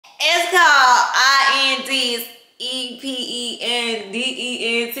It's called INTEPENDENT.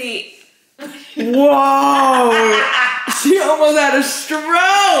 Whoa! She almost had a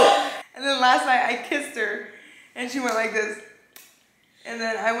stroke! And then last night I kissed her and she went like this. And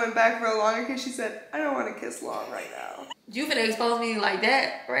then I went back for a longer kiss. She said, I don't want to kiss long right now. You finna expose me like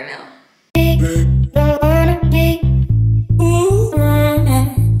that right now?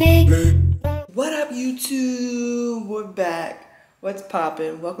 What up, YouTube? We're back. What's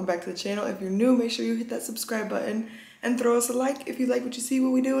poppin'? Welcome back to the channel. If you're new, make sure you hit that subscribe button and throw us a like if you like what you see,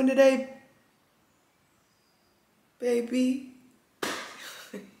 what we doing today. Baby.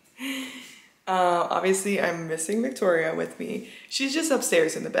 Obviously I'm missing Victoria with me. She's just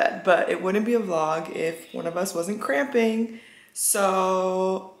upstairs in the bed, but it wouldn't be a vlog if one of us wasn't cramping.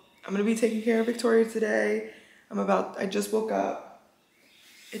 So I'm gonna be taking care of Victoria today. I just woke up.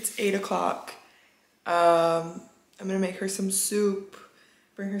 It's 8 o'clock. I'm gonna make her some soup,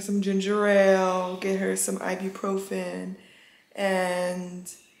 bring her some ginger ale, get her some ibuprofen,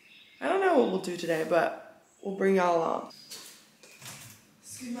 and I don't know what we'll do today, but we'll bring y'all along.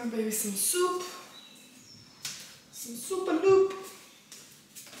 Let's give my baby some soup. Some soup-a-loop.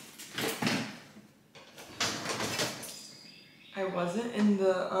 I wasn't in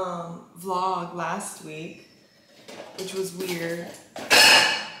the vlog last week, which was weird.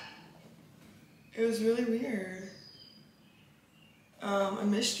 It was really weird. I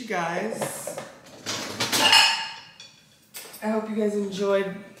missed you guys. I hope you guys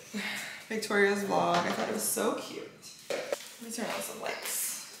enjoyed Victoria's vlog. I thought it was so cute. Let me turn on some lights.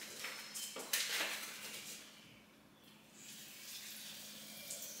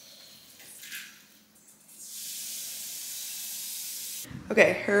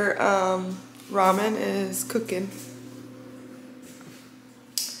 Okay, her ramen is cooking.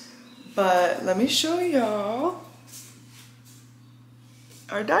 But let me show y'all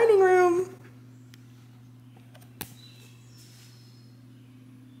our dining room.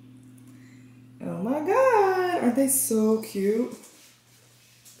 Oh my God, aren't they so cute?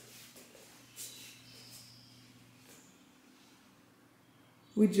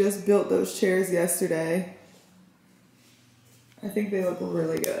 We just built those chairs yesterday. I think they look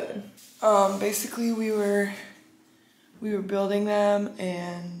really good. Basically we were building them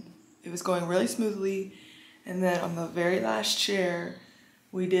and it was going really smoothly. And then on the very last chair,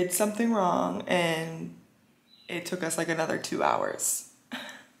 we did something wrong and it took us like another 2 hours.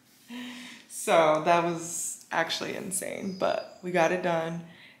 So that was actually insane, but we got it done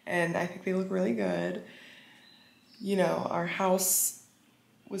and I think they look really good. You know, our house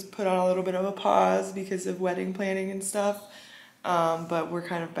was put on a little bit of a pause because of wedding planning and stuff. But we're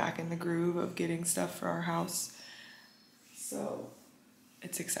kind of back in the groove of getting stuff for our house. So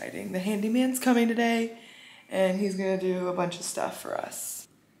it's exciting. The handyman's coming today and he's gonna do a bunch of stuff for us.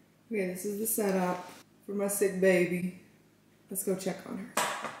 Okay, this is the setup for my sick baby. Let's go check on her.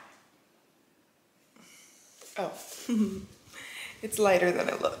 Oh, it's lighter than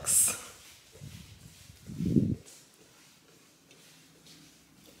it looks.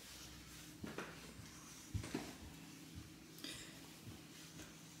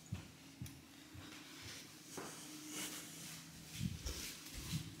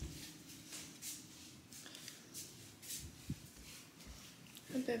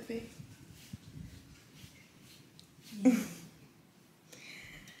 Baby.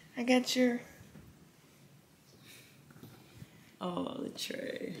 I got your... Oh, the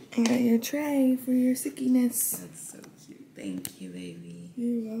tray. I got your tray for your sickiness. That's so cute. Thank you, baby.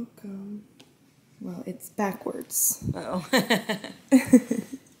 You're welcome. Well, it's backwards. Oh.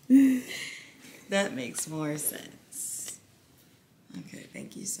 That makes more sense. Okay,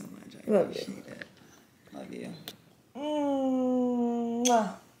 thank you so much. I Love appreciate it. Love you.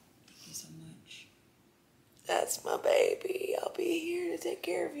 Mwah. Thank you so much. That's my baby. I'll be here to take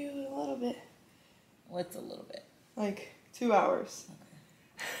care of you in a little bit. What's a little bit? Like 2 hours.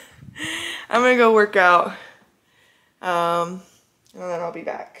 Okay. I'm gonna go work out. And then I'll be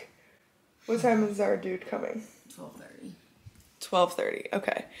back. What time is our dude coming? 12:30. 12:30.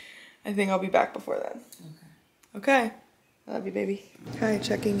 Okay. I think I'll be back before then. Okay. Okay. I love you, baby. Hi,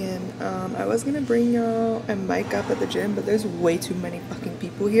 checking in. I was gonna bring y'all a mic up at the gym, but there's way too many fucking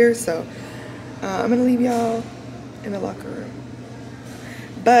people here, so I'm gonna leave y'all in the locker room.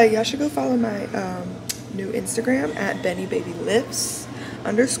 But y'all should go follow my new Instagram at BennyBabyLifts_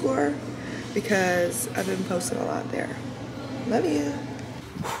 because I've been posting a lot there. Love you.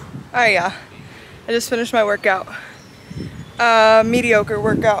 Alright, y'all. I just finished my workout. Mediocre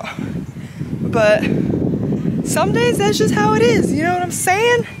workout. But some days that's just how it is, you know what I'm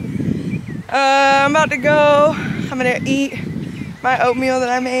saying? I'm about to go, I'm gonna eat my oatmeal that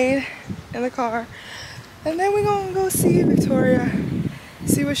I made in the car. And then we're gonna go see Victoria,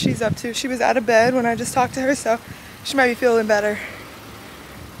 see what she's up to. She was out of bed when I just talked to her, so she might be feeling better.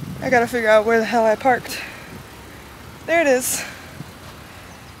 I gotta figure out where the hell I parked. There it is.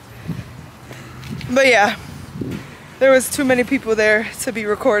 But yeah, there was too many people there to be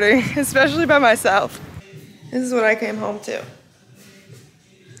recording, especially by myself. This is what I came home to.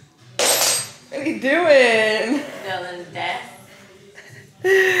 What are you doing? Feeling death.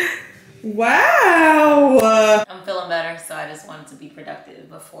 Wow. I'm feeling better, so I just wanted to be productive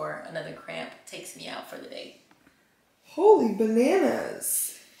before another cramp takes me out for the day. Holy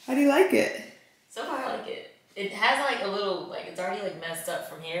bananas. How do you like it? So far, I like it. It has like a little, like it's already like messed up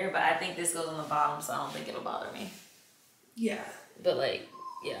from here, but I think this goes on the bottom, so I don't think it'll bother me. Yeah. But like,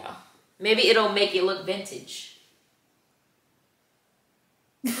 yeah. Maybe it'll make it look vintage.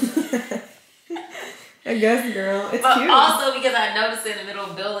 I guess, girl. It's but cute. Also because I noticed it in the middle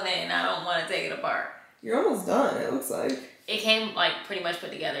of building it and I don't want to take it apart. You're almost done, it looks like. It came like pretty much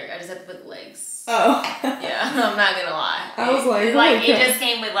put together. I just had to put the legs. Oh. Yeah, I'm not gonna lie. I was like, it just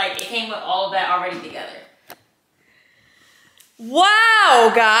came with all of that already together.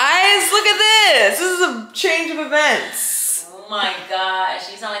 Wow, guys, look at this. This is a change of events. Oh my gosh,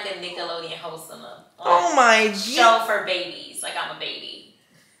 you sound like a Nickelodeon host on a oh my show for babies. Like I'm a baby.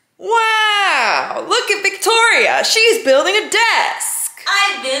 Wow, look at Victoria. She's building a desk.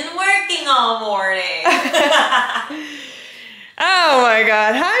 I've been working all morning. Oh my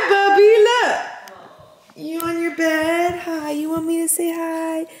God. Hi, Bubby. Look. You on your bed? Hi. You want me to say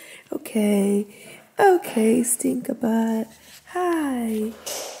hi? Okay. Okay, Stinkabutt. Hi.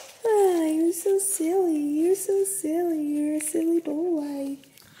 Hi. You're so silly. You're so silly. You're a silly boy.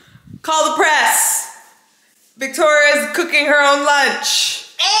 Call the press. Victoria's cooking her own lunch.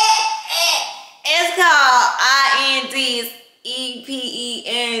 It's called INTEPENDENT.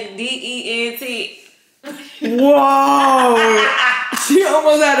 Whoa! She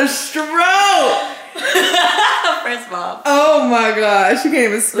almost had a stroke. First of all. Oh my God, she can't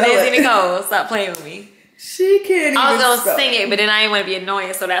even spell Lazy it. Nicole, stop playing with me. She can't even I was gonna spell sing it, but then I didn't want to be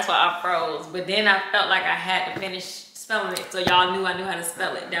annoying, so that's why I froze. But then I felt like I had to finish spelling it, so y'all knew I knew how to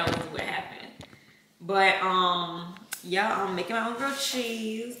spell it. That was what happened. But yeah, I'm making my own grilled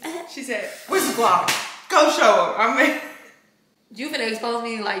cheese. She said, "Where's the vlog? Go show her." I mean, You finna expose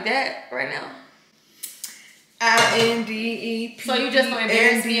me like that right now? INDEPENDENT. So you just gonna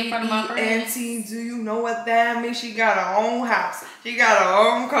embarrass me in front of my friends? Do you know what that means? She got her own house. She got her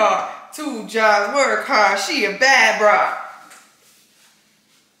own car. 2 jobs, work hard. She a bad bra.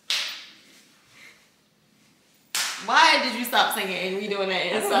 Why did you stop singing and we doing that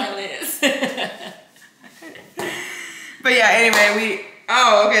in silence? But yeah, anyway,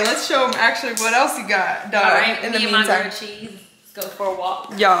 okay, let's show them actually what else you got done. All right, in the me and meantime. my grilled cheese. Let's go for a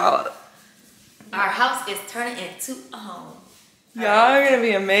walk. Y'all. Our house is turning into a home. Y'all are gonna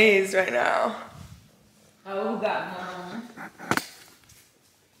be amazed right now. Oh, we got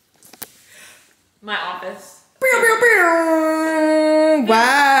my office.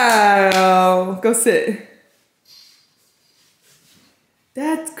 Wow. Go sit.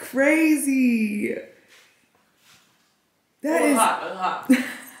 That's crazy. That is hot. It's hot.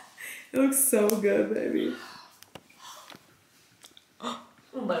 It looks so good, baby. I'm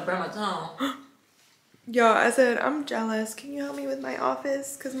about to burn my tongue. Yo, I said, I'm jealous. Can you help me with my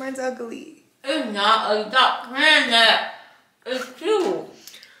office? Because mine's ugly. It's not. Stop playing that. It's cute.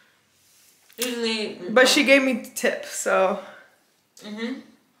 Usually. But she gave me tips, so.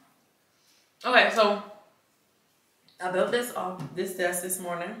 Okay, so I built this desk this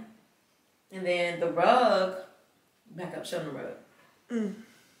morning, and then the rug. Back up, show them the rug.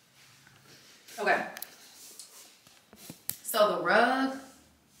 Okay. So the rug,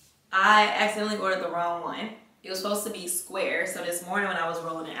 I accidentally ordered the wrong one. It was supposed to be square. So this morning when I was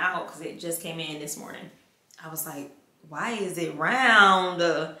rolling it out, because it just came in this morning, I was like, why is it round?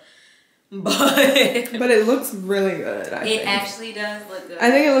 But it looks really good, I think. It actually does look good. I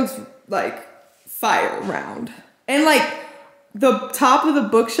think it looks like fire round. And like the top of the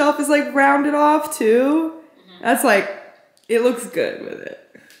bookshelf is like rounded off too. That's like, it looks good with it.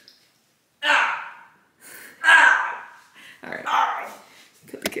 All right.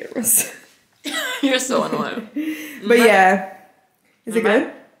 Cut the cameras. You're so annoying. But yeah. Is it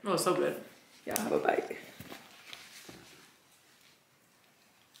good? Oh, so good. Yeah, have a bite.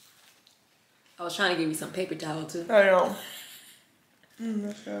 I was trying to give you some paper towel too. I know.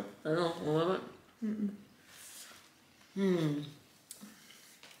 That's good. I don't want it.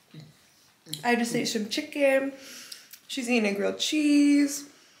 I just ate some chicken. She's eating a grilled cheese.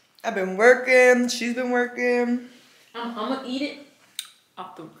 I've been working. She's been working. I'm gonna eat it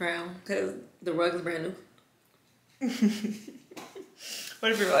off the ground because the rug is brand new.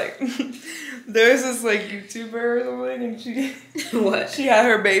 What if you're like, there's this like YouTuber or something, and she What? she had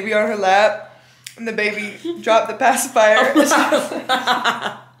her baby on her lap, and the baby dropped the pacifier.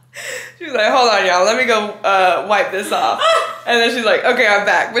 She was like, hold on, y'all, let me go wipe this off. And then she's like, okay, I'm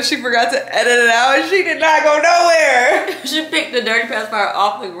back. But she forgot to edit it out, and she did not go nowhere. She picked the dirty pacifier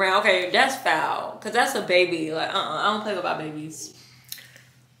off the ground. Okay, that's foul. Because that's a baby. Like, I don't play about babies.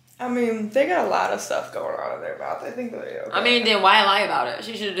 I mean, they got a lot of stuff going on in their mouth. I think they're okay. I mean, then why lie about it?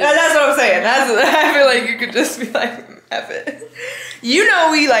 She should have just... That's what I'm saying. I feel like you could just be like, F it. You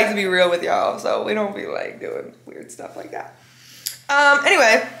know we like to be real with y'all, so we don't be like doing weird stuff like that.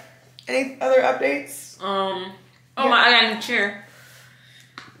 Anyway, any other updates? I got a new chair.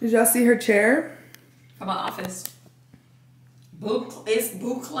 Did y'all see her chair? From my office. It's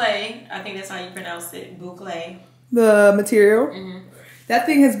boucle. I think that's how you pronounce it. Boucle. The material? Mm-hmm. That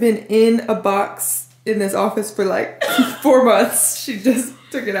thing has been in a box in this office for like 4 months. She just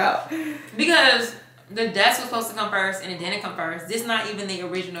took it out. Because the desk was supposed to come first and it didn't come first. This is not even the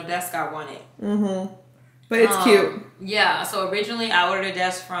original desk I wanted. Mm-hmm. But it's cute. Yeah, so originally I ordered a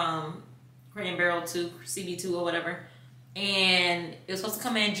desk from Crate and Barrel 2, CB2 or whatever. And it was supposed to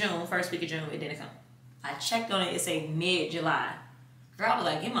come in June, first week of June. It didn't come. I checked on it. It said mid-July. Girl, I was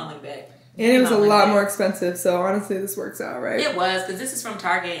like, give my money back. And it was a lot more expensive, so honestly this works out, right? It was, because this is from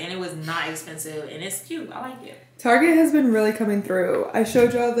Target and it was not expensive and it's cute. I like it. Target has been really coming through. I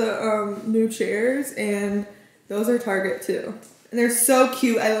showed y'all the new chairs, and those are Target too. And they're so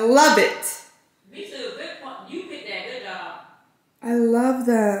cute. I love it. Me too. You picked that. Good job. I love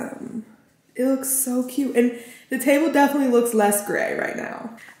them. It looks so cute. And the table definitely looks less gray right now.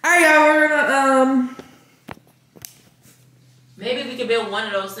 All right, y'all, we're gonna, maybe we could build one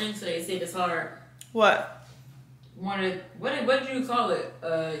of those things today. See if it's hard. What? What did you call it?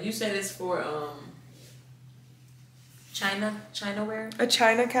 You said it's for Chinaware. A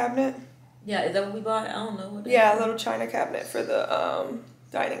china cabinet? Yeah, is that what we bought? I don't know what. Yeah, a little china cabinet for the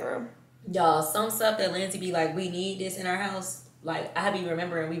dining room. Y'all, some stuff that Lindsay be like, we need this in our house. Like, I be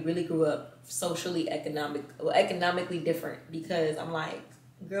remembering we really grew up economically different, because I'm like,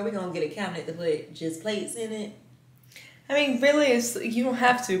 girl, we gonna get a cabinet to put just plates in it. I mean, really, you don't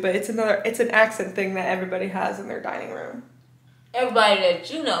have to, but it's an accent thing that everybody has in their dining room. Everybody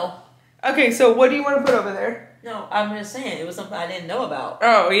that you know. Okay, so what do you want to put over there? No, I'm just saying, it was something I didn't know about.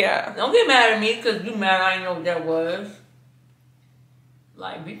 Oh, yeah. Don't get mad at me because you mad I didn't know what that was.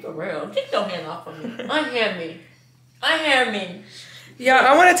 Like, be for real. Take your hand off of me. Unhand me. Unhand me. Yeah,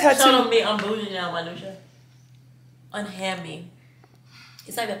 I want to tattoo. Show me, I'm bougie now, my new shirt. Unhand me.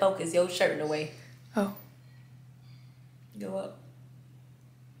 It's like to focus your shirt in the way. Oh. Go up.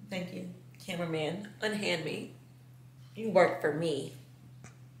 Thank you. Cameraman, unhand me. You work for me.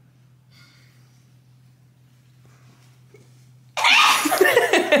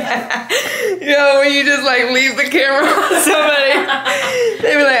 Yo, when you just like leave the camera on somebody,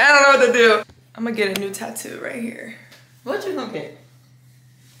 they be like, I don't know what to do. I'm gonna get a new tattoo right here. What you gonna get?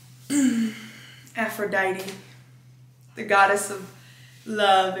 Aphrodite, the goddess of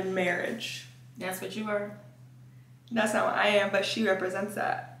love and marriage. That's what you are? That's not what I am, but she represents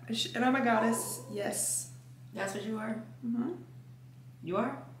that. And I'm a goddess, yes. That's what you are? Mm-hmm. You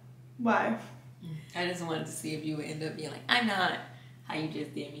are? Why? I just wanted to see if you would end up being like, I'm not. How you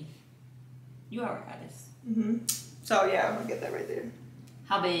just did me. You are a goddess. Mm-hmm. So yeah, I'm gonna get that right there.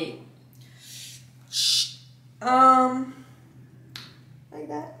 How big? Like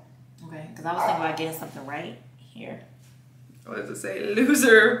that. Okay, because I was thinking about getting something right here. What does it say?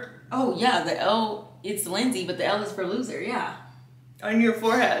 Loser. Oh yeah, the L, it's Lindsay, but the L is for loser, yeah. On your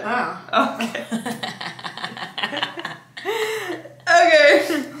forehead. Ah. Okay.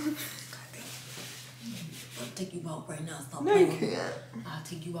 Okay. I'll take you out right now. Stop No, you playing. can't. I'll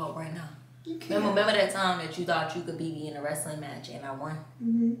take you out right now. You can't. Remember that time that you thought you could beat me in a wrestling match and I won?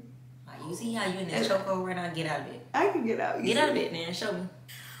 Mm-hmm. Like, you see how you in this chokehold right now? Get out of it. I can get out. Get out of it, man. Show me.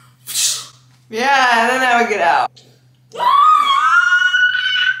 Yeah, and then I would get out.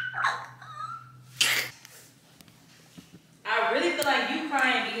 I really feel like you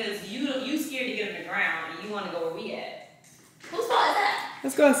crying because you scared to get on the ground and you want to go where we at. Whose fault is that?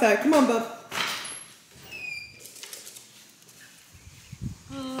 Let's go outside. Come on, bub.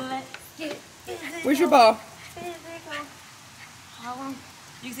 Where's your ball?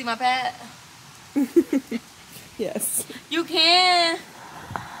 You can see my pad? Yes. You can.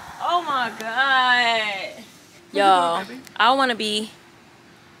 Oh my God. Y'all, I want to be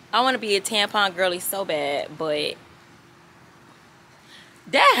a tampon girly so bad, but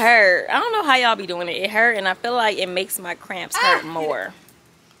that hurt. I don't know how y'all be doing it. It hurt, and I feel like it makes my cramps hurt more.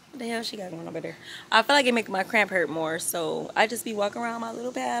 What the hell she got going over there? I feel like it make my cramp hurt more, so I just be walking around my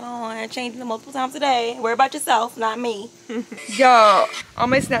little pad on, changing it multiple times a day. Worry about yourself, not me. Yo, all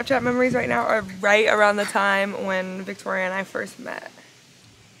my Snapchat memories right now are right around the time when Victoria and I first met.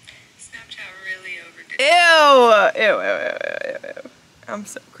 Snapchat really overdid. Ew, ew, ew, ew, ew, ew. I'm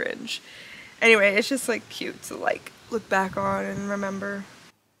so cringe. Anyway, it's just like cute to like look back on and remember.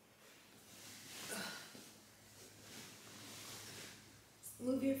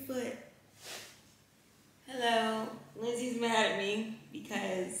 Move your foot. Hello. Lindsay's mad at me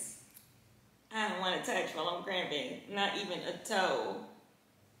because I don't want to touch while I'm cramping. Not even a toe.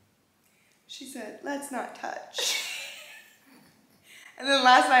 She said, let's not touch. And then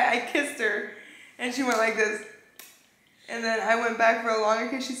last night I kissed her and she went like this. And then I went back for a longer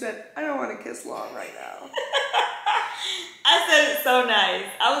kiss. She said, I don't want to kiss long right now. I said it so nice.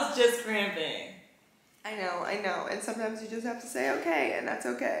 I was just cramping. I know. And sometimes you just have to say okay, and that's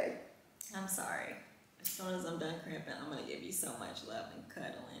okay. I'm sorry. As soon as I'm done cramping, I'm going to give you so much love and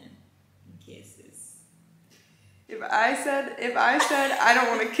cuddling and kisses. If I said I don't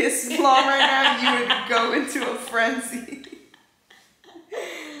want to kiss long right now, you would go into a frenzy.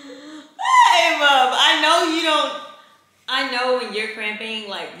 Hey, Bub, I know when you're cramping,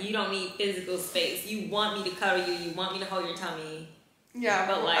 like, you don't need physical space. You want me to cuddle you. You want me to hold your tummy. Yeah,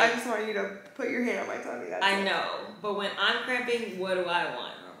 but like, I just want you to put your hand on my tummy. I know, but when I'm cramping, what do I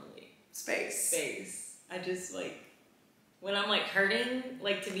want normally? Space. I just like, when I'm like hurting,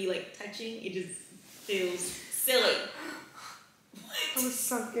 like to be like touching, it just feels silly. I was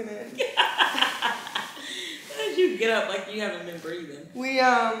sunken in. How did you get up like you haven't been breathing?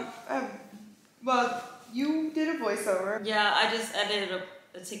 Well, you did a voiceover. Yeah, I just edited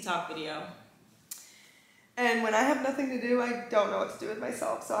a TikTok video. And when I have nothing to do, I don't know what to do with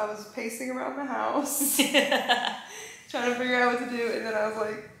myself. So I was pacing around the house, trying to figure out what to do. And then I was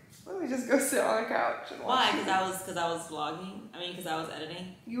like, let me just go sit on a couch and watch. Why? Because I was vlogging. I mean, because I was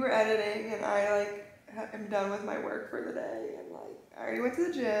editing. You were editing, and I like am done with my work for the day. And like, I already went to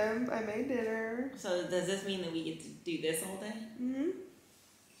the gym. I made dinner. So does this mean that we get to do this all day? Mm-hmm.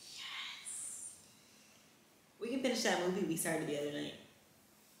 Yes. We can finish that movie we started the other night.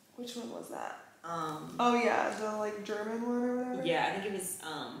 Which one was that? Oh yeah, the like German one or whatever? Yeah, I think it was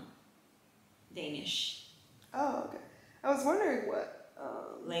Danish. Oh, okay. I was wondering what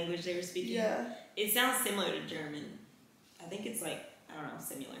language they were speaking. Yeah. It sounds similar to German. I think it's like, I don't know,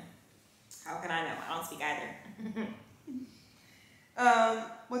 similar. How can I know? I don't speak either.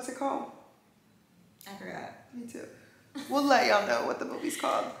 What's it called? I forgot. Me too. We'll let y'all know what the movie's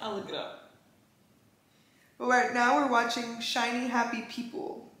called. I'll look it up. But right now we're watching Shiny Happy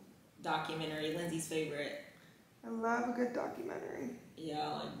People. Documentary, Lindsay's favorite. I love a good documentary. Yeah,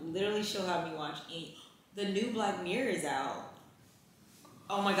 like literally she'll have me watch any. The new Black Mirror is out.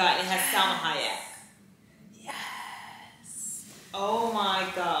 Oh my god, it has Salma Hayek. Yes. Oh my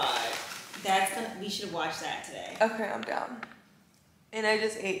god. We should watch that today. Okay, I'm down. And I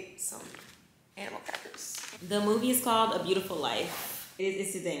just ate some animal crackers. The movie is called A Beautiful Life.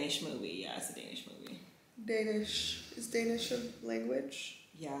 It's a Danish movie. Yeah, it's a Danish movie. Danish. Is Danish a language?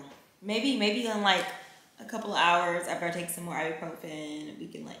 Yeah. Maybe in like a couple of hours after I take some more ibuprofen, we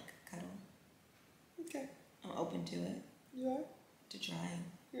can like cuddle. Okay. I'm open to it. You are? To trying.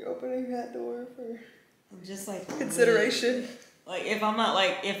 You're opening that door for just like consideration. Like if I'm not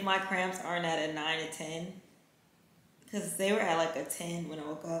like, if my cramps aren't at a 9 to 10, because they were at like a 10 when I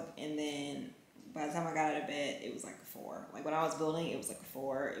woke up, and then by the time I got out of bed, it was like a 4. Like when I was building, it was like a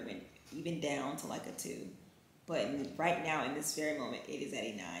 4. It went even down to like a 2. But right now, in this very moment, it is at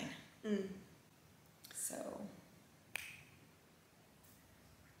a 9. Mm. So,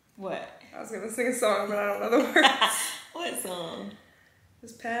 what? I was gonna sing a song, but I don't know the words. What song?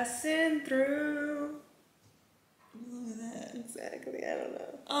 Just passing through. What song is that? Exactly, I don't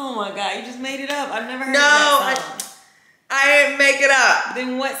know. Oh my god, you just made it up. I've never heard of that song. I didn't make it up.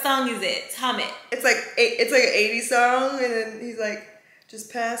 Then what song is it? Hum it. It's like an 80s song, and then he's like,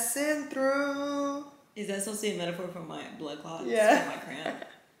 just passing through. Is that supposed to be a metaphor for my blood clots? Yeah. For my cramp?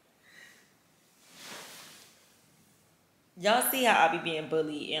 Y'all see how I be being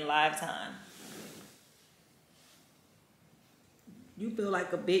bullied in live time. You feel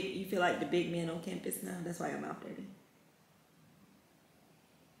like the big man on campus now? That's why I'm out dirty.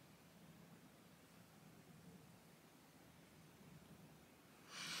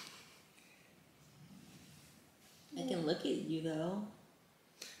 I can look at you though.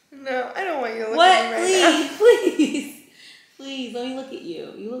 No, I don't want you to look at me right now. Please, let me look at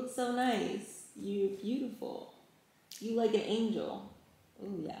you. You look so nice. You're beautiful. You like an angel.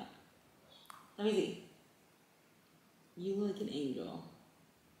 Oh yeah. Let me see. You look like an angel.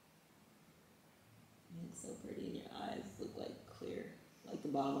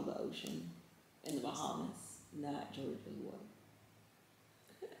 the bottom of the ocean in the Bahamas, not Georgia's water.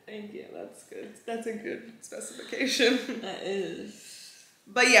 Thank you. That's good. That's a good specification. That is.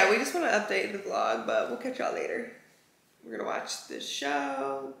 But yeah, we just want to update the vlog, but we'll catch y'all later. We're gonna watch this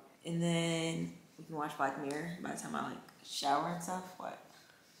show. And then we can watch Black Mirror by the time I like shower and stuff. What?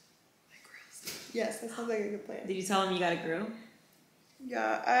 Yes, that sounds like a good plan. Did you tell him you got a grill?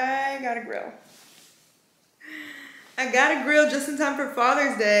 Yeah, I got a grill. I got a grill just in time for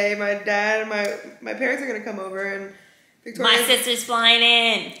Father's Day. My dad and my parents are gonna come over, and Victoria. My sister's flying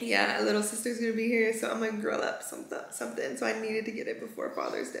in. Yeah, little sister's gonna be here, so I'm gonna grill up something. So I needed to get it before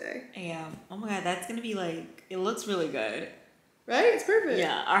Father's Day. Yeah. Oh my God, that's gonna be like. It looks really good. Right? It's perfect.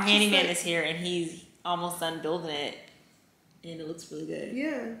 Yeah, our handyman is here, and he's almost done building it, and it looks really good.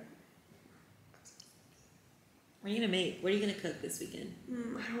 Yeah. What are you gonna make? What are you gonna cook this weekend?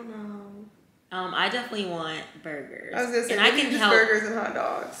 I don't know. I definitely want burgers. I was gonna say, and I can help burgers and hot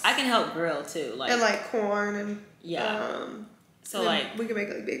dogs. I can help grill too, like and like corn and yeah. So and like we can make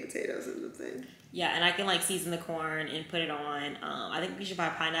like baked potatoes and the thing. Yeah, and I can like season the corn and put it on. I think we should buy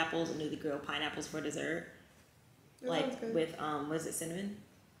pineapples and do the grilled pineapples for dessert. That like with what is it, cinnamon?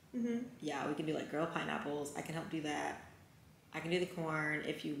 Mhm. Yeah, we can do like grilled pineapples. I can help do that. I can do the corn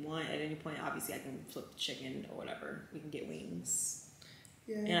if you want. At any point, obviously, I can flip the chicken or whatever. We can get wings.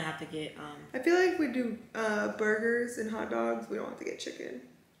 Yeah. And I have to get. I feel like we do burgers and hot dogs. We don't have to get chicken.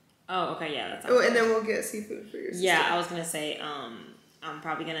 Oh, okay, yeah, that's. Oh, and then we'll get seafood for your sister. Yeah, I was gonna say. I'm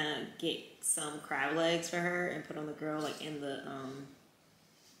probably gonna get some crab legs for her and put on the grill, like in the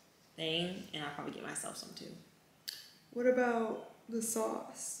thing, and I'll probably get myself some too. What about the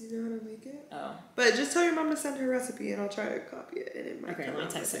sauce? You know how to make it? Oh. But just tell your mom to send her recipe, and I'll try to copy it. And it might Okay, come let me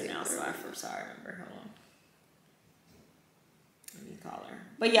out text the her same. now so I remember. Hold on. Let me call her.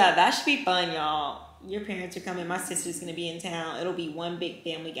 But yeah, that should be fun, y'all. Your parents are coming. My sister's going to be in town. It'll be one big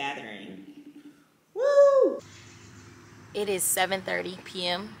family gathering. Woo! It is 7:30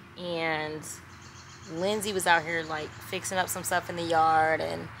 p.m. and Lindsay was out here like fixing up some stuff in the yard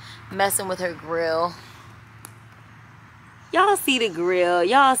and messing with her grill. Y'all see the grill.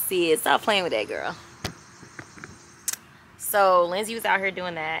 Y'all see it. Stop playing with that girl. So Lindsay was out here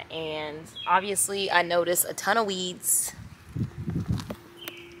doing that, and obviously I noticed a ton of weeds.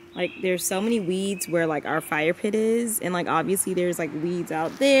 Like there's so many weeds where like our fire pit is, and like obviously there's like weeds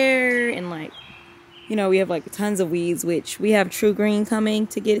out there, and like, you know, we have like tons of weeds, which we have True Green coming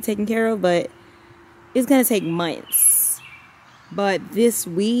to get it taken care of, but it's gonna take months. But this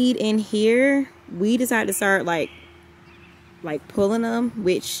weed in here, we decided to start like pulling them,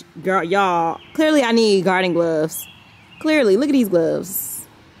 which girl, y'all, clearly I need garden gloves. Clearly, look at these gloves.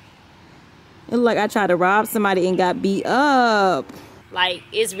 It look like I tried to rob somebody and got beat up. Like,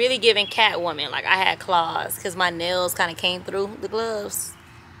 it's really giving Catwoman. Like, I had claws because my nails kind of came through the gloves.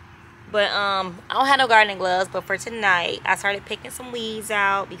 But I don't have no gardening gloves. But for tonight, I started picking some weeds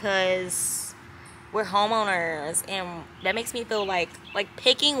out because we're homeowners, and that makes me feel like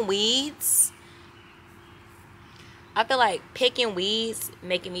picking weeds. I feel like picking weeds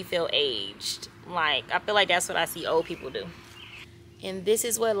making me feel aged. Like, I feel like that's what I see old people do. And this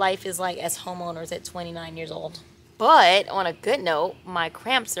is what life is like as homeowners at 29 years old. But on a good note, my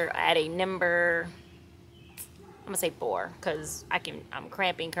cramps are at a number, I'm gonna say 4, because I'm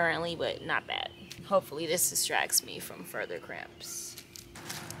cramping currently, but not bad. Hopefully this distracts me from further cramps.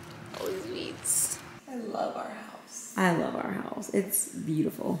 All these weeds. I love our house. I love our house. It's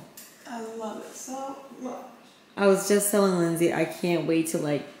beautiful. I love it so much. I was just telling Lindsay I can't wait to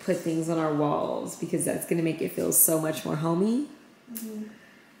like put things on our walls because that's gonna make it feel so much more homey. Mm-hmm.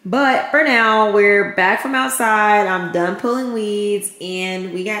 But for now, we're back from outside. I'm done pulling weeds,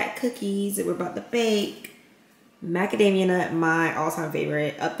 and we got cookies that we're about to bake. Macadamia nut, my all-time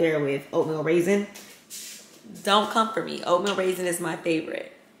favorite, up there with oatmeal raisin. Don't come for me. Oatmeal raisin is my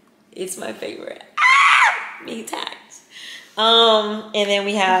favorite. It's my favorite. Ah! Me tax. And then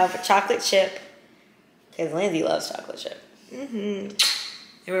we have chocolate chip. Because Lindsay loves chocolate chip. Mm-hmm.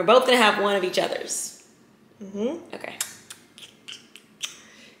 And we're both going to have one of each other's. Mm-hmm. Okay.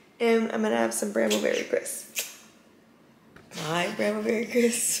 And I'm going to have some Brambleberry Crisp. My Brambleberry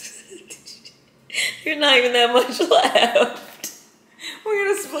Crisp. You're not even that much left. We're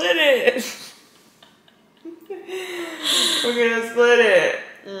going to split it. We're going to split it.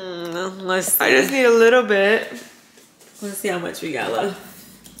 Let's see. I just need a little bit. Let's see how much we got left.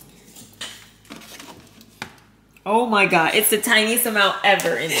 Oh my god, it's the tiniest amount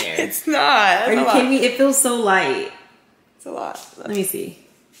ever in there. It's not. Are you kidding me? It feels so light. It's a lot. Let me see.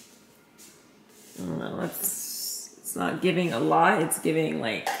 I don't know. It's not giving a lot. It's giving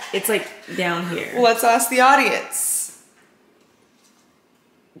like, it's like down here. Let's ask the audience.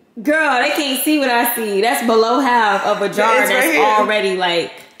 Girl, they can't see what I see. That's below half of a jar It's that's right here. already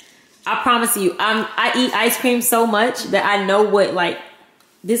like. I promise you, I eat ice cream so much that I know what like.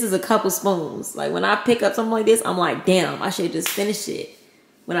 This is a couple spoons. Like when I pick up something like this, I'm like, damn, I should have just finished it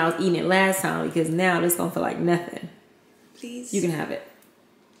when I was eating it last time because now this gonna feel like nothing. Please. You can have it.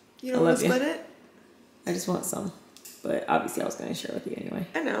 You don't want to split it? I just want some, but obviously I was gonna share with you anyway.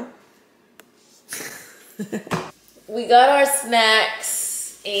 I know. We got our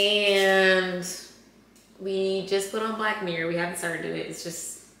snacks and we just put on Black Mirror. We haven't started it. It's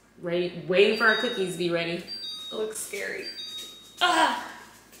just ready, waiting for our cookies to be ready. It looks scary. Ah!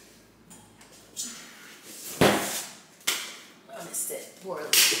 I missed it. Poorly.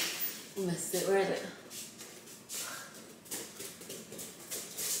 Missed it. Where is it?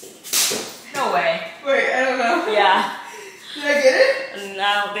 No way. Wait, I don't know. Yeah. Did I get it?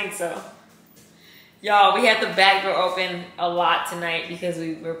 I don't think so. Y'all, we had the back door open a lot tonight because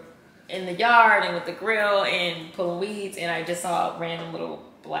we were in the yard and with the grill and pulling weeds, and I just saw a random little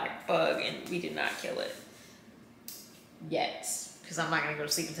black bug and we did not kill it yet because I'm not gonna go to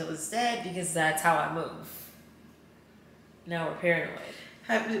sleep until it's dead because that's how I move. Now we're paranoid.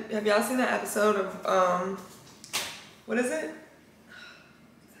 Have y'all seen that episode of what is it?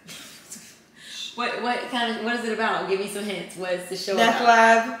 What is it about? Give me some hints. What is the show Meth about?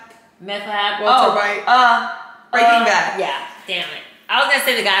 Lab. Meth Lab. Walter White. Breaking Bad. Yeah, damn it. I was gonna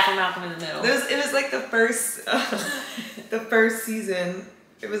say the guy from Malcolm in the Middle. It was like the first season.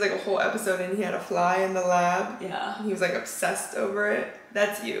 It was like a whole episode, and he had a fly in the lab. Yeah. And he was like obsessed over it.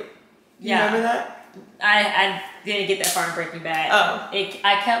 That's you. Yeah. Remember that? I didn't get that far in Breaking Bad. Oh.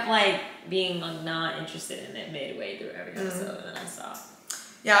 I kept like being like not interested in it midway through every episode, and then I stopped.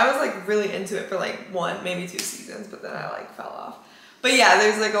 Yeah, I was like really into it for like 1, maybe 2 seasons, but then I like fell off. But yeah,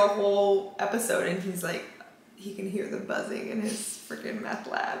 there's like a whole episode, and he's like, he can hear the buzzing in his freaking meth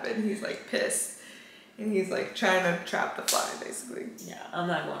lab, and he's like pissed, and he's like trying to trap the fly, basically. Yeah, I'm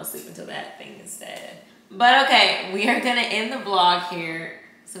not going to sleep until that thing is dead. But okay, we are gonna end the vlog here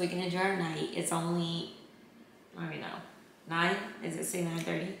so we can enjoy our night. It's only, I don't know, 9? Is it say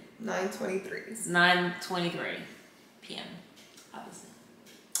 9:30? 9:23. It's 9:23 p.m. obviously.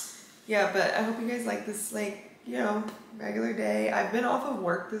 Yeah, but I hope you guys like this, like, you know, regular day. I've been off of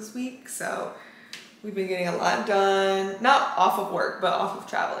work this week, so we've been getting a lot done. Not off of work, but off of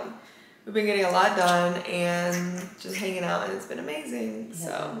traveling. We've been getting a lot done and just hanging out, and it's been amazing. Yeah,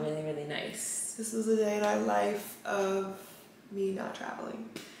 So really, really nice. this was a day in our life of me not traveling.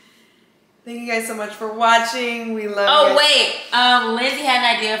 Thank you guys so much for watching. We love you. Oh, wait. Lindsay had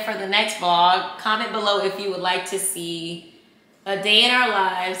an idea for the next vlog. Comment below if you would like to see a day in our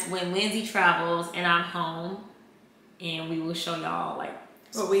lives when Lindsay travels and I'm home, and we will show y'all like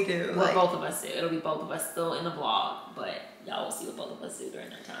what we do. What like, both of us do. It'll be both of us still in the vlog, but y'all will see what both of us do during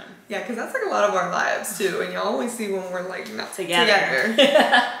that time. Yeah, because that's like a lot of our lives too, and y'all only see when we're like not Together.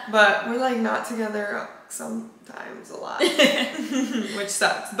 But we're like not together sometimes a lot, which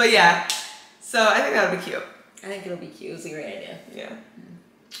sucks. But yeah, so I think that would be cute. I think it'll be cute. It's a great idea. Yeah.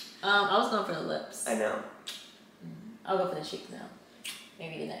 I was going for the lips. I know. I'll go for the cheeks now.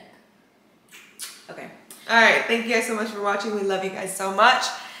 Maybe the neck. Okay. All right. Thank you guys so much for watching. We love you guys so much.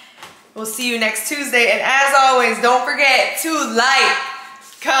 We'll see you next Tuesday. And as always, don't forget to like,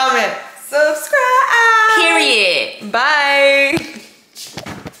 comment, subscribe. Period. Bye.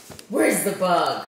 Where's the bug?